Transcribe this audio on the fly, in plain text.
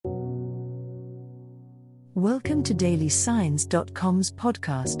Welcome to DailySigns.com's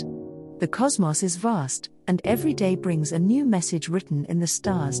podcast. The cosmos is vast, and every day brings a new message written in the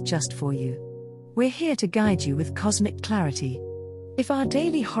stars just for you. We're here to guide you with cosmic clarity. If our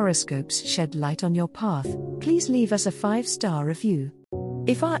daily horoscopes shed light on your path, please leave us a 5-star review.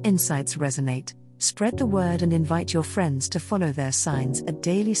 If our insights resonate, spread the word and invite your friends to follow their signs at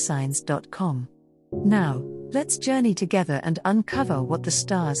DailySigns.com. Now, let's journey together and uncover what the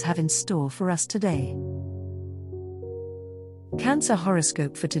stars have in store for us today. Cancer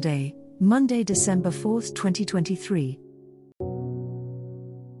horoscope for today, Monday, December 4th, 2023.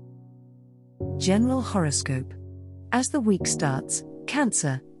 General horoscope. As the week starts,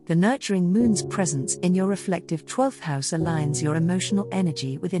 Cancer, the nurturing moon's presence in your reflective 12th house aligns your emotional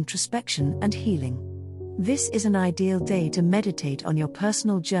energy with introspection and healing. This is an ideal day to meditate on your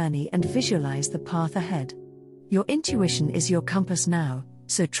personal journey and visualize the path ahead. Your intuition is your compass now,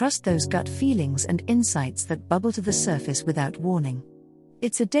 so trust those gut feelings and insights that bubble to the surface without warning.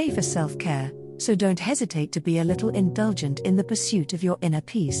 It's a day for self-care, so don't hesitate to be a little indulgent in the pursuit of your inner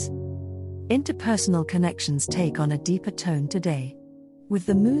peace. Interpersonal connections take on a deeper tone today. With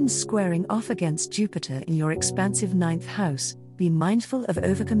the moon squaring off against Jupiter in your expansive 9th house, be mindful of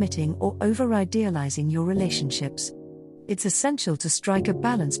overcommitting or over-idealizing your relationships. It's essential to strike a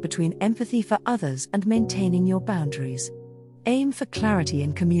balance between empathy for others and maintaining your boundaries. Aim for clarity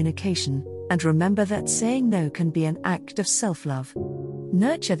in communication, and remember that saying no can be an act of self-love.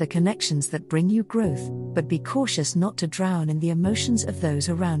 Nurture the connections that bring you growth, but be cautious not to drown in the emotions of those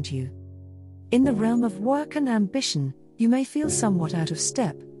around you. In the realm of work and ambition, you may feel somewhat out of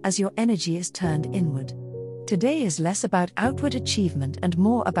step, as your energy is turned inward. Today is less about outward achievement and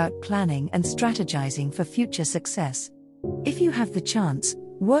more about planning and strategizing for future success. If you have the chance,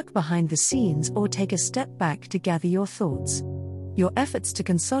 work behind the scenes or take a step back to gather your thoughts. Your efforts to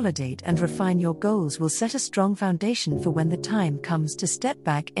consolidate and refine your goals will set a strong foundation for when the time comes to step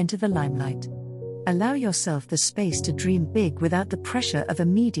back into the limelight. Allow yourself the space to dream big without the pressure of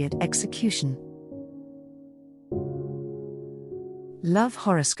immediate execution. Love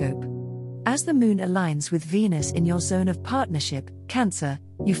horoscope. As the moon aligns with Venus in your zone of partnership, Cancer,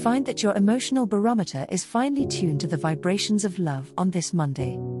 you find that your emotional barometer is finely tuned to the vibrations of love on this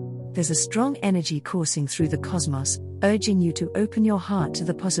Monday. There's a strong energy coursing through the cosmos, urging you to open your heart to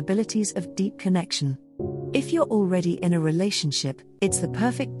the possibilities of deep connection. If you're already in a relationship, it's the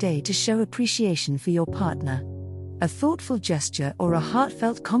perfect day to show appreciation for your partner. A thoughtful gesture or a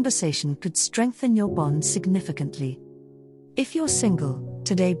heartfelt conversation could strengthen your bond significantly. If you're single,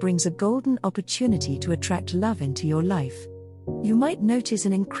 today brings a golden opportunity to attract love into your life. You might notice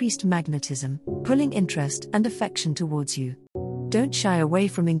an increased magnetism, pulling interest and affection towards you. Don't shy away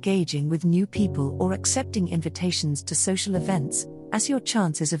from engaging with new people or accepting invitations to social events, as your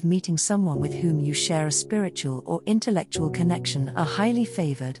chances of meeting someone with whom you share a spiritual or intellectual connection are highly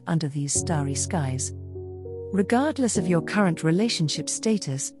favored under these starry skies. Regardless of your current relationship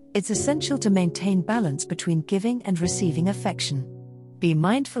status, it's essential to maintain balance between giving and receiving affection. Be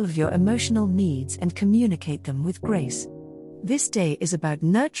mindful of your emotional needs and communicate them with grace. This day is about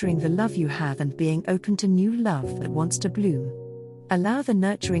nurturing the love you have and being open to new love that wants to bloom. Allow the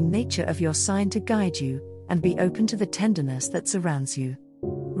nurturing nature of your sign to guide you, and be open to the tenderness that surrounds you.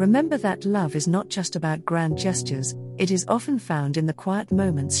 Remember that love is not just about grand gestures, it is often found in the quiet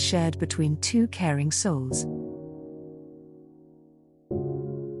moments shared between two caring souls.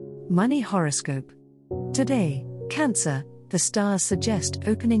 Money horoscope. Today, Cancer, the stars suggest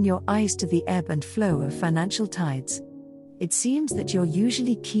opening your eyes to the ebb and flow of financial tides. It seems that your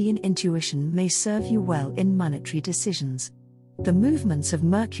usually keen intuition may serve you well in monetary decisions. The movements of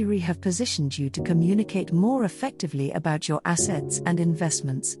Mercury have positioned you to communicate more effectively about your assets and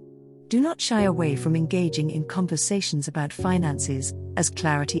investments. Do not shy away from engaging in conversations about finances, as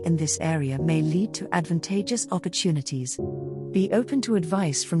clarity in this area may lead to advantageous opportunities. Be open to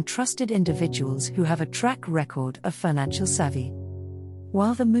advice from trusted individuals who have a track record of financial savvy.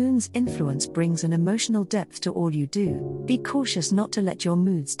 While the moon's influence brings an emotional depth to all you do, be cautious not to let your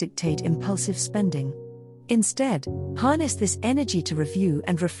moods dictate impulsive spending. Instead, harness this energy to review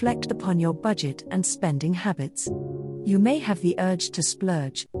and reflect upon your budget and spending habits. You may have the urge to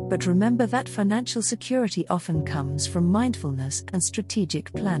splurge, but remember that financial security often comes from mindfulness and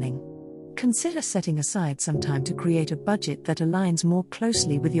strategic planning. Consider setting aside some time to create a budget that aligns more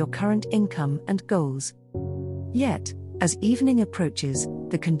closely with your current income and goals. Yet, as evening approaches,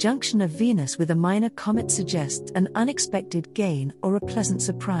 the conjunction of Venus with a minor comet suggests an unexpected gain or a pleasant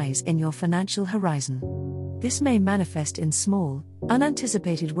surprise in your financial horizon. This may manifest in small,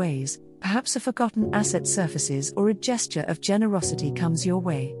 unanticipated ways, perhaps a forgotten asset surfaces or a gesture of generosity comes your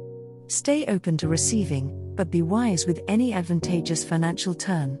way. Stay open to receiving, but be wise with any advantageous financial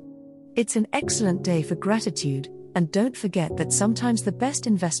turn. It's an excellent day for gratitude, and don't forget that sometimes the best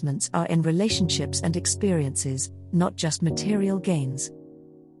investments are in relationships and experiences, not just material gains.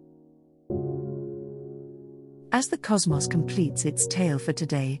 As the cosmos completes its tale for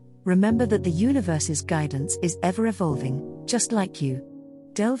today, remember that the universe's guidance is ever evolving, just like you.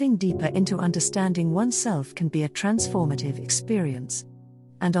 Delving deeper into understanding oneself can be a transformative experience.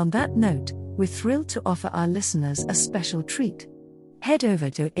 And on that note, we're thrilled to offer our listeners a special treat. Head over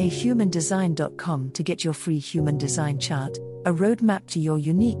to ahumandesign.com to get your free human design chart, a roadmap to your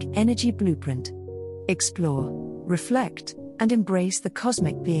unique energy blueprint. Explore, reflect, and embrace the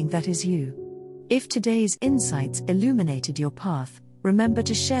cosmic being that is you. If today's insights illuminated your path, remember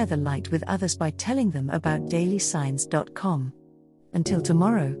to share the light with others by telling them about dailysigns.com. Until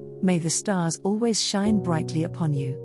tomorrow, may the stars always shine brightly upon you.